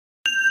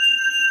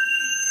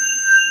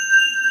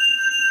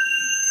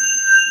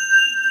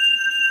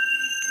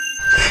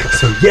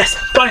So yes,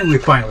 finally.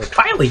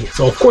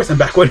 So of course I'm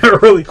back with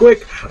it really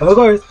quick. Of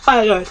course,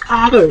 Talking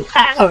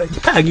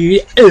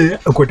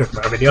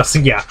about video. So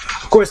yeah,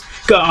 of course,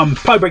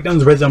 probably break down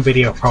the red zone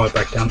video.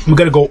 I'm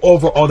gonna go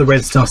over all the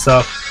redstone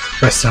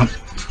stuff.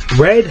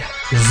 Red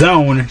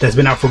zone that's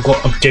been out for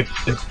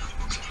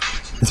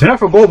it's been out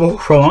for global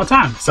for a long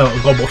time. So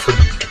global for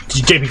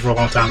JP for a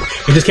long time.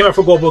 It just came out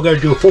for global. We're gonna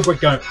do a full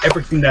breakdown of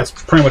everything that's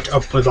pretty much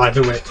up with live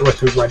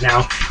with right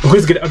now. We're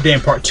just gonna update in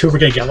part 2. We're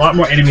gonna get a lot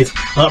more enemies,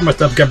 a lot more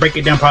stuff. Gonna break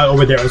it down probably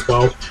over there as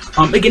well.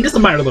 Again, just a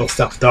minor little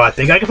stuff though. I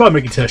think I can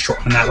probably make it to a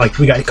short on that. Like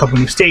we got a couple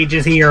new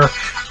stages here.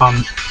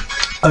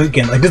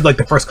 Again, like this is like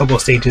the first couple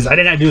of stages. I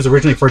did not do this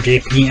originally for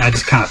JP, and I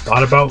just kind of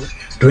thought about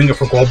doing it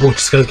for global,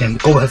 just because again,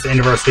 global has the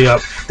anniversary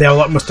up. They have a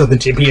lot more stuff than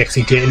JP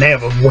actually did, and they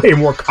have way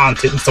more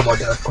content and stuff like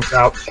that, of course,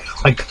 out.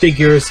 Like the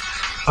figures,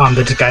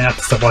 that just got out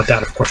and stuff like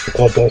that, of course, for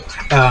global.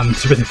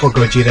 Specifically for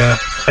Gogeta.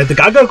 I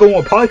think I gotta go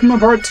on probably come in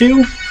part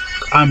 2.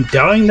 I'm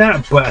doubting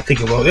that, but I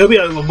think it will. It'll be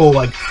a little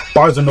like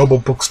Barnes and Noble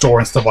bookstore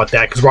and stuff like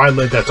that. Because where I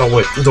live, that's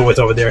always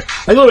over there.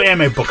 Like a little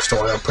anime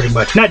bookstore, pretty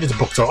much. Not just a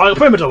bookstore,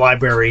 pretty much a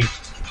library,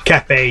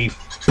 cafe,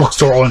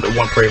 bookstore all into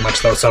one, pretty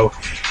much though. So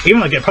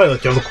even like probably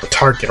like your local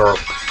Target or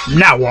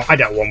now, I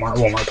doubt Walmart.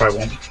 Walmart probably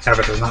won't have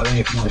it or not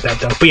anything like that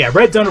though. But yeah,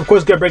 red zone, of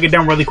course, gonna break it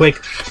down really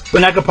quick.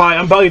 But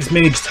I'm probably just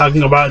mainly just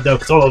talking about it though,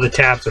 because all of the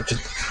tabs are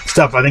just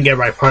stuff I think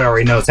everybody probably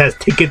already knows. It has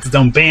tickets, its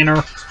own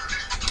banner.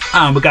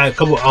 We got a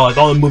couple like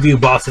all the movie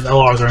bosses,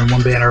 LRs are in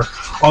one banner.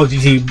 All the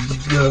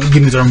GT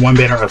units are in one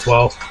banner as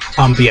well.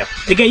 But yeah,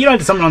 again, you don't have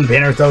to summon on the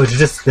banners though. It's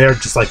just there,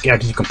 just like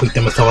after you complete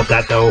them and stuff like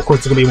that though. Of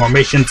course, there's gonna be more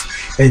missions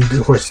and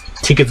of course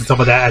tickets and stuff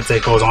like that as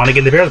it goes on.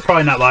 Again, the banner's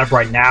probably not live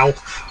right now,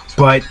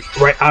 but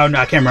I don't know.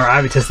 I can't remember. I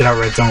haven't tested out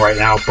Red Zone right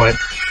now, but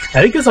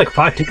I think it's like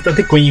 5 tickets. I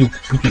think when you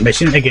beat the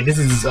mission. Again, this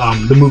is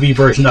the movie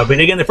version of it.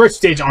 Again, the first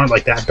stage aren't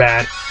like that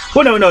bad.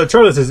 Well, no,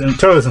 Turtles and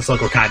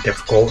Slug are kind of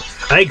difficult.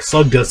 I think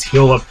Slug does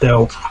heal up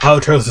though.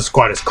 Turtles'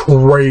 squad is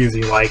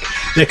crazy. Like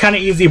they're kind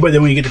of easy, but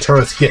then when you get to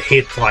Turtles, you get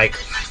hit like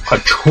a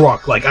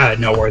truck, like out of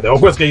nowhere though.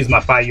 Of course, I'm gonna use my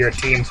 5-year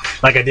team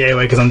like I did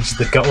anyway, because I'm just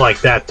the gut like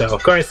that though.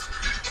 Of course,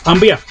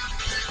 but yeah.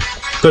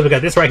 So we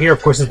got this right here.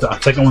 Of course, it's the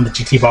second one, the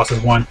GT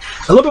bosses one.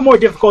 A little bit more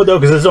difficult though,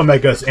 because this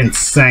Omega's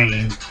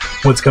insane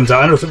once it comes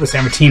out. I know Super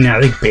 17 and I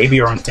think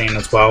Baby are insane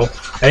as well.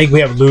 I think we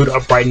have Lude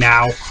up right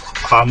now,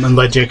 and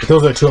Legend.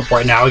 Those are the 2 up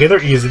right now. Again,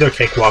 they're easy. They're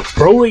cakewalks.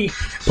 Probably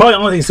the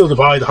only thing still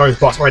probably the hardest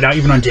boss right now,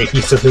 even on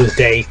JP still to this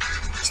day.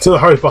 Still the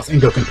hardest boss in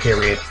Dokkan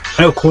period.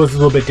 I know Cool is a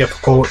little bit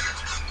difficult.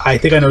 I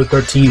think I know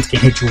 13s can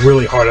hit you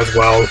really hard as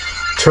well.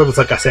 Turtles,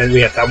 like I said, we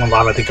have that one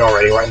live, I think,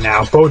 already right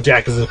now.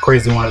 Bojack is a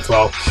crazy one as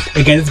well.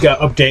 Again, it's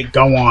got an update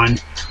go on.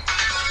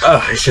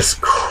 It's just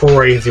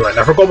crazy right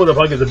now. For global, they'll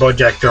probably get the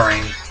Bojack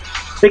during.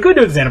 They could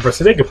do this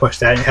anniversary. They could push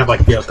that and have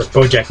like the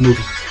Bojack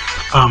movie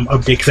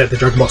update, because that's the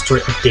Dragon Ball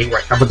story update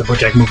right now for the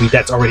Bojack movie.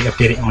 That's already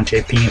updated on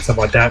JP and stuff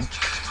like that.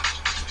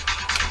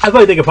 I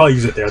feel like they could probably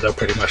use it there though,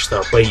 pretty much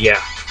though. But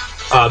yeah.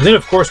 Then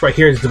of course right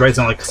here is the red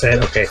zone, like I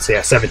said. Okay, so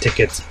yeah, 7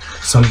 tickets.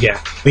 So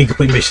yeah, when you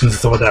complete missions and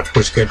stuff like that, of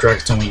course you get a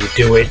direct zone when you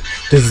do it.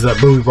 This is the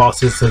movie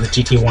bosses, so the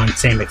GT one,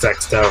 same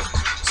exact stuff.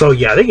 So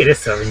yeah, I think it is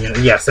 7. You know,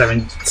 yeah,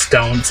 7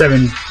 stone,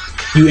 7.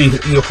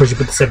 Of course you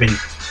put the 7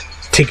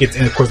 tickets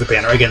in, of course, the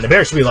banner. Again, the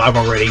banner should be live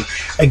already.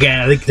 Again,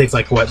 I think it takes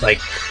like what, like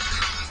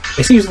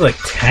it seems like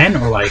 10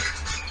 or like.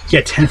 Yeah,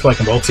 10 for like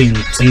a multi and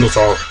singles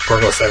or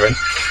regular 7.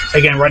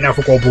 Again, right now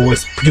for global,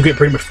 you get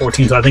pretty much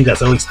 14, so I think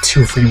that's at least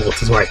 2 free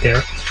multis right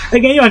there.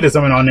 Again, you don't have to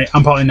summon on it.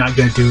 I'm probably not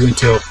going to do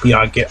until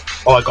get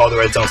all the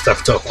red zone stuff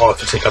until all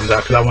officially comes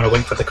out, because I want to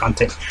wait for the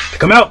content to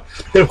come out.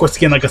 Then, of course,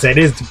 again, like I said,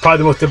 it is probably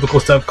the most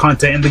difficult stuff.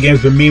 Content in the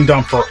game's been memed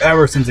on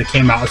forever since it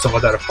came out and stuff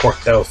like that, of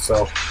course, though.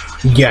 So,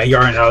 yeah, you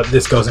already know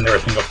this goes and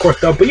everything, of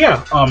course, though. But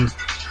yeah,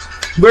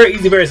 very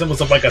easy, very simple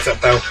stuff, like I said,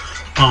 though.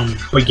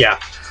 But yeah.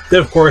 Then,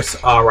 of course,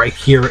 right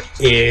here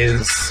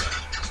is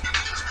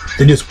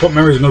the new support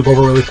members. I'm going to go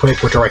over really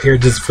quick, which are right here.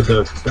 This is for the,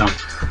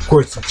 of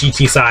course,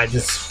 GT side.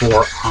 This is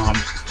for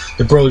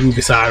the Broly movie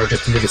side, or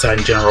just the movie side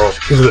in general.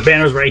 These are the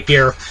banners right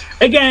here.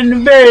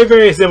 Again, very,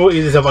 very simple,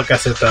 easy stuff, like I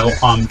said, though.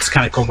 Just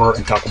kind of cover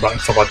and talk about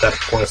and stuff like that,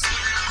 of course.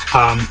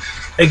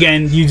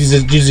 Again, you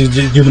just do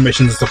the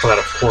missions and stuff like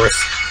that, of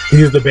course.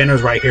 These are the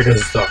banners right here.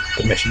 This is the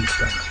missions.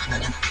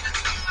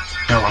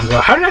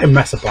 How did I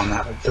mess up on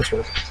that? Like, this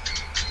was.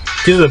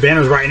 These are the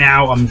banners right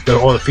now. All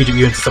the feature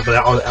units and stuff like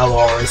that, all the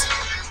LRs.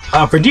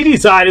 For DD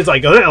side, it's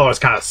like, the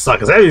LRs kind of suck,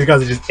 because these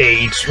guys are just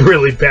aged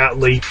really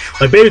badly.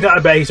 Like, Baby's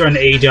not bad, he's starting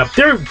to age up.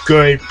 They're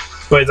good,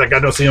 but it's like, I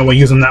don't see no one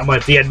use them that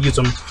much. They had to use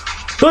them.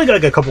 They only got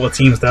like a couple of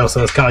teams, though,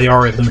 so it's kind of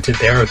already limited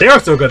there. They are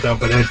still good, though,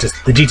 but they're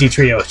just, the GT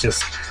trio is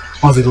just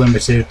honestly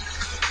limited.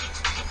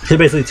 They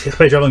basically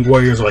play Traveling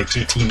Warriors or like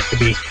GT,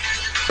 maybe.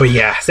 But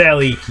yeah,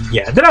 sadly,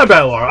 yeah, they're not a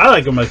bad LR. I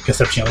like them like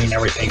conceptually and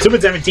everything. Super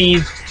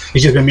 17.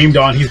 He's just been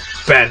memed on. He's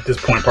bad at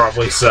this point,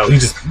 probably. So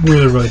he's just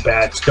really, really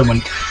bad. Just no one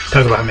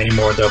talks about him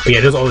anymore, though. But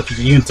yeah, there's all the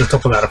feature units and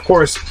stuff like that, of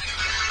course.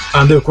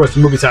 Then, of course,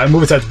 the movie side. The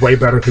movie side's way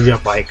better because you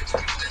have, like,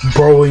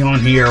 Broly on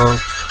here.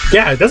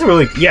 Yeah, that's a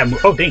really... Yeah,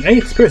 oh, dang. Hey,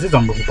 Spears is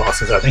on movie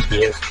bosses. I think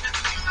he is.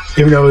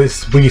 Even though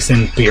it's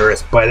recent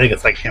theorist, but I think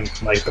it's like him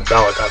from like the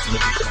DBZ movie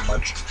pretty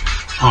much.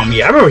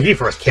 Yeah, I remember when he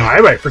first came out,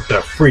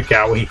 everybody freaked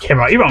out when he came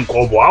out. Even on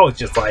Global, I was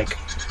just like,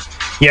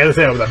 yeah, this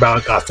is the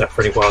DBZ stuff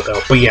pretty well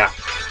though. But yeah,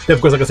 then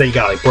of course, like I said, you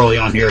got like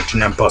Broly on here,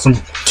 Janemba, some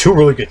 2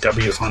 really good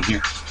W's on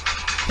here.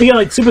 Again,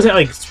 like Super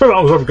Saiyan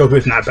Goku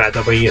is not bad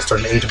though, but he is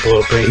starting to age up a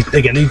little bit.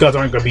 Again, these guys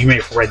aren't going to be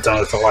made for Red Zone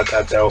and stuff like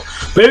that though.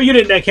 But every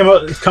unit that came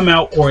out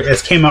or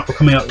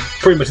coming out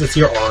pretty much this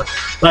year or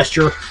last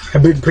year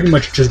have been pretty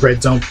much just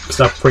Red Zone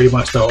stuff pretty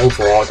much though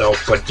overall though.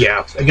 But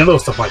yeah, again, little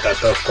stuff like that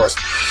though, of course.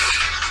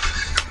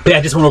 But yeah,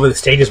 I just went over the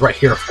stages right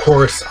here, of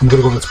course. I'm going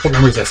to go over the support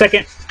memories in a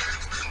second.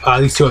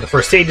 These 2 are the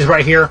first stages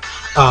right here.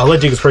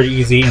 Legend is pretty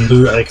easy, and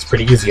Lu, I think, is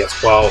pretty easy as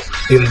well.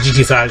 The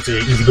GT side is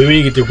pretty easy, but when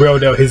you get to Real,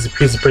 though, his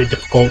is pretty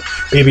difficult.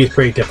 Baby is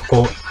pretty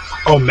difficult.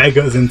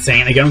 Omega is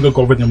insane. Again, I'm going to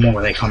go over them more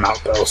when they come out,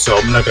 though, so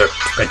I'm not going to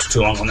spend too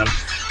long on them.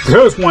 The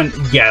Turtles one,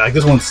 yeah, like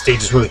this one's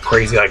stage is really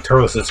crazy. Like,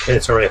 Turtles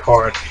hits really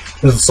hard.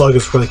 This Slug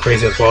is really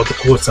crazy as well. The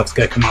cool stuff's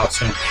going to come out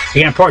soon.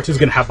 Again, part 2 is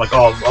going to have, like,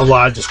 a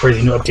lot of just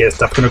crazy new updated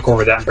stuff. I'm going to go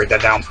over that and break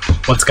that down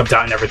once it comes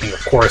out and everything,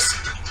 of course.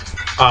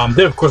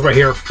 Then, of course, right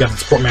here, you have the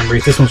support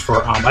memories. This one's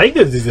for, I think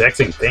this is the exact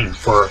same thing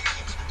for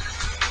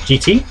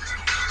GT.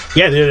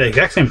 Yeah, they're the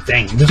exact same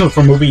thing. This one's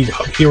for movie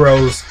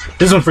heroes.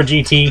 This one's for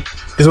GT.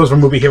 This one's for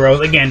movie heroes.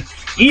 Again,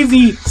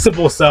 easy,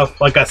 simple stuff.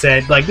 Like I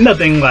said, like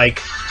nothing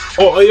like.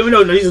 Oh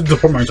no, these are the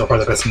support memories are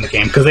probably the best in the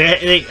game because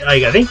they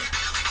like I think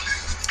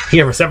you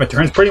have for 7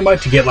 turns pretty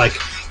much to get like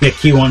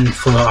key 1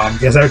 for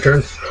 7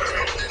 turns.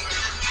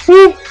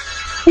 Woo!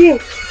 Woo!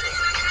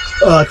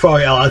 Like for all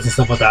your allies and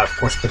stuff like that, of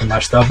course, pretty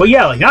much though. But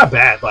yeah, like not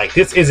bad. Like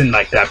this isn't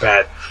like that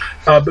bad.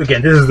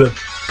 Again, this is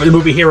the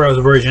movie heroes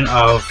version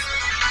of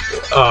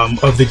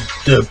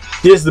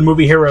this is the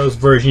movie heroes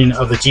version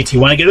of the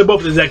GT1. Again, they're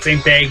both the exact same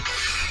thing.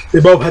 They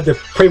both had the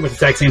pretty much the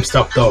exact same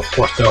stuff though, of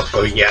course though.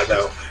 But yeah,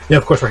 though. Yeah,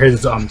 of course, right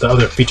here's the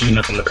other feature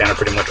units on the banner,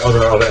 pretty much other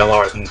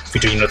LRs and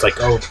feature units like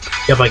you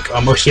have like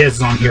Oshiez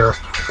is on here,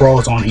 Brawl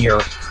is on here,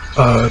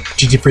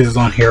 GT Freeze is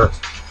on here.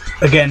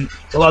 Again,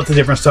 lots of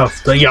different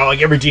stuff. Yeah,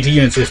 like every GT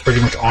unit is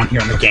pretty much on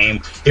here in the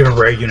game, even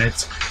rare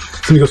units.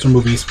 Some goes from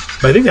movies,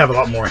 but I think they have a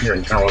lot more in here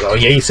in general though.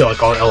 Yeah, you see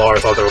like all the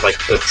LRs, all the like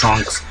the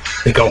Trunks,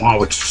 they go on,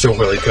 which is still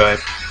really good.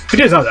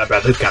 Vegeta's not that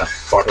bad. It's kind of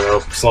far though.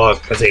 Slug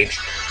has aged,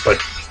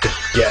 but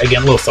yeah,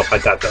 again, little stuff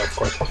like that though. Of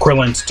course,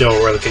 Krillin's still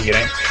a really good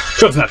unit.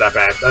 Trunks not that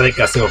bad. I think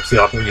I still see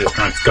a lot of use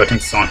Trunks.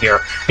 Gotenks is on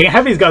here. Again,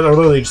 half these guys are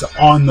literally just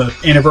on the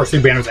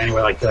anniversary banners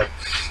anyway, like the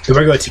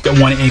regular ticket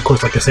one, and of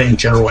course, like I said, in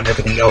general and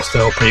everything else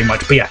though, pretty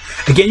much. But yeah,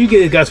 again, you get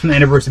these guys from the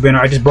anniversary banner.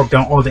 I just broke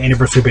down all the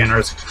anniversary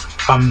banners.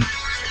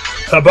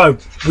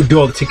 About we do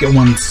all the ticket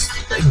ones.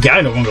 Yeah,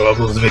 I don't want to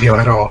upload this video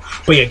at all.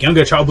 But yeah, again, I'm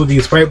gonna try to upload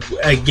these right,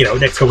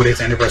 next couple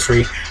days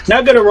anniversary.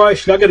 Not gonna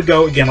rush, not gonna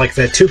go again. Like I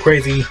said, too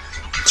crazy,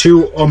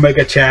 too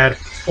Omega Chad,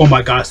 oh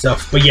my god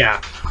stuff. But yeah,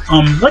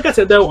 like I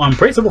said though,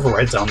 pretty simple for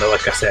Red Zone though.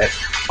 Like I said,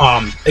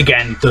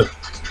 again, did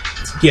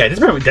I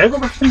go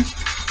over everything?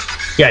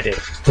 Yeah, I did.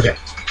 Okay.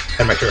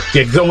 I'm not sure.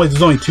 Yeah,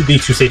 there's only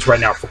these two stages right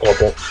now for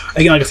Global.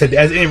 Again, like I said,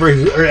 as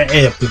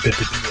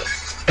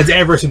the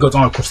anniversary goes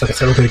on, of course, like I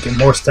said, we're going to get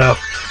more stuff.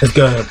 It's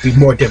going to be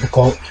more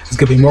difficult. It's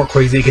going to be more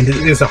crazy. Again, this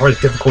is the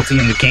hardest difficulty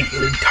in the game.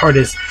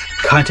 Hardest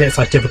contest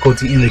like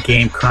difficulty in the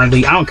game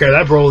currently. I don't care.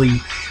 That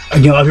Broly,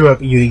 again, a lot of people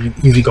have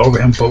usually go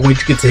over him, but when you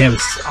get to him,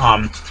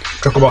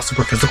 DragonBall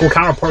Super Physical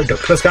counterpart, the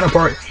Plus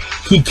counterpart,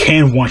 he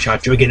can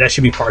one-shot you. Again, that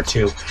should be part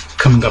 2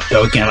 coming up,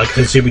 though. Again, like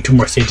there should be 2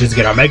 more stages.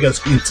 Again,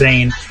 Omega's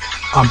insane.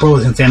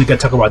 Broly's insane. I'm going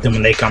to talk about them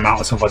when they come out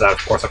and stuff like that,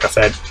 of course, like I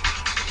said.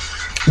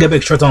 Get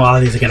big shorts on a lot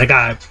of these. Again, I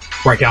got to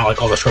write down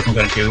like all the shorts I'm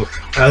going to do.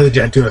 I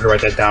do have to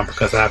write that down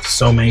because I have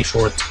so many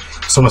shorts,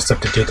 so much stuff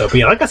to do though. But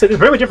yeah, like I said, it's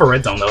very much different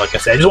Red Zone though. Like I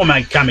said, I just want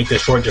to kind of make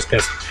this short just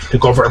because to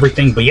go over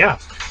everything. But yeah,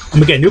 I'm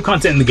going to get new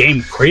content in the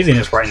game,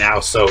 craziness right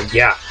now. So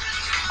yeah,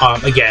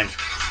 again,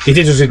 these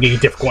things are going to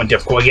get difficult and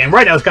difficult. Again,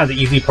 right now it's kind of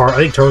the easy part. I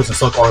think Turtles and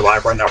Slug are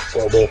live right now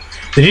for Global.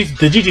 The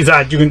GT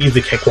side, you can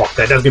easily cakewalk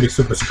that. That's going to be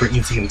super, super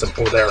easy and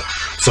simple there.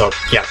 So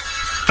yeah,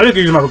 I think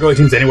use my regular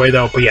teams anyway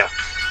though. But yeah,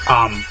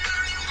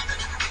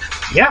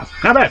 yeah,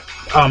 not bad.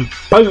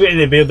 Probably in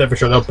the video there for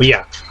sure though, but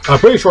yeah,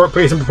 pretty short,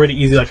 pretty simple, pretty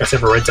easy, like I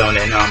said, for Red Zone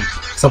and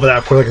stuff like that.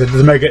 Of course, like I said,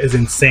 this Mega is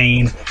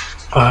insane.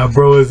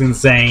 Bro is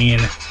insane.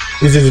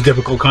 This is a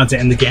difficult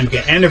content in the game.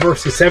 Again,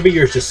 anniversary 7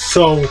 years, just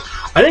so.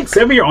 I think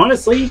 7 year,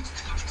 honestly,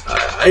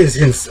 is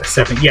in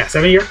 7. Yeah,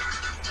 7 year.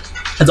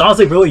 It's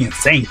honestly really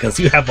insane because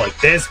you have like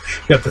this,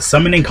 you have the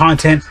summoning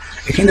content.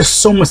 Again, there's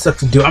so much stuff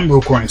to do. I'm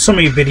recording so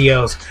many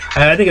videos.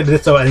 I think of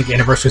this though. I think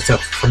anniversary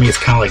stuff for me is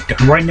kind of like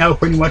done right now,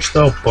 pretty much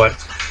though. But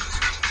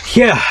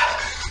yeah,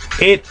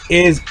 it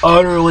is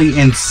utterly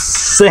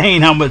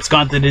insane how much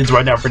content it is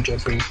right now for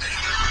JP.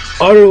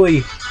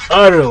 Utterly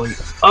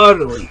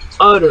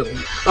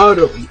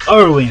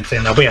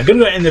insane though. But yeah,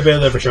 gonna end the video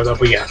there for sure though.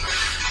 But yeah,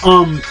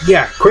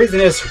 yeah,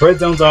 craziness. Red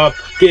Zone's up.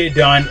 Get it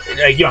done.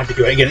 You don't have to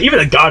do it again. Even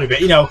the God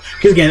event, you know,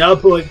 because again, I'll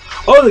put like,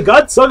 oh, the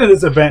God suck in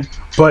this event,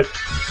 but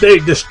they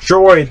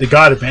destroyed the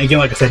God event. Again,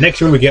 like I said,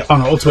 next year we get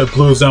on Ultimate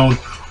Blue Zone,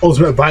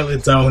 Ultimate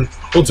Violet Zone,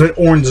 Ultimate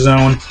Orange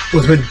Zone,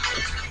 Ultimate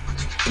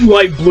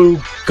light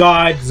blue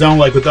god zone,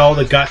 like with all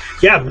the god,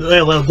 yeah,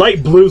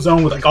 light blue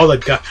zone with like all the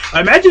god.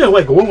 I imagine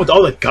like one with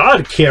all the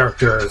god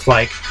characters.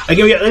 Like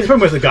again, yeah, it's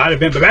pretty much the god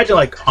event, but imagine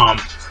like all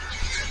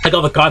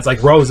the gods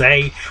like Rose,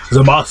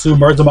 Zamasu,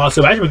 Zamasu.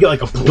 Imagine we get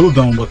like a blue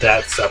zone with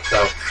that stuff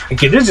though.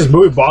 Again, there's just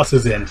movie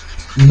bosses in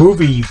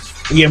movie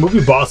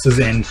bosses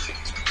in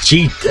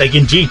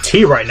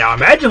GT right now.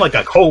 Imagine like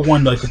a whole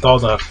one like with all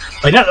the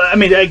like. Not, I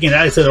mean, again,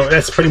 I said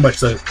that's pretty much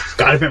the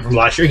god event from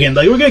last year. Again,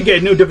 like we're gonna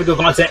get new difficult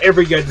content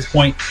every year at this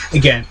point.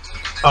 Again,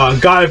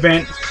 god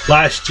event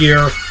last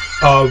year.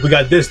 We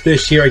got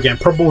this year again.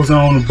 Purple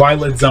zone,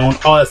 violet zone,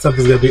 all that stuff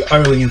is gonna be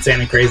utterly insane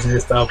and crazy and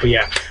stuff. But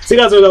yeah, so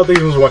you guys are all thank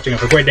you for watching.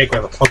 Have a great day,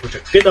 great luck with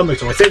your good numbers.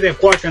 So I say they have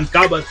questions.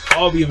 God bless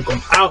all of you for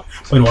going out.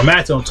 When we're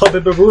mad, so top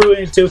people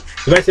really into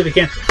the best if you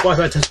can. Watch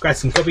that, subscribe,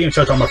 and copy and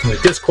shout out from the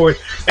Discord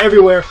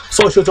everywhere.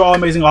 Socials are all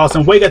amazing,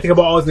 awesome. What you gotta think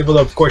about all this level,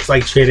 of course,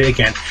 like share it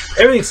again.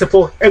 Everything's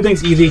simple,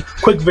 everything's easy.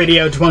 Quick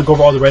video. Just want to go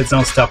over all the red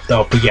zone stuff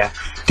though. But yeah,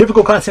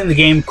 difficult content in the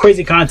game,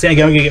 crazy content.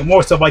 Again, we're gonna get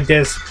more stuff like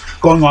this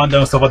going on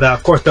though, stuff like that,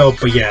 of course though.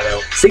 But yeah, though.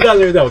 See you guys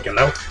later though again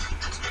though.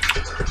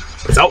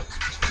 Peace out.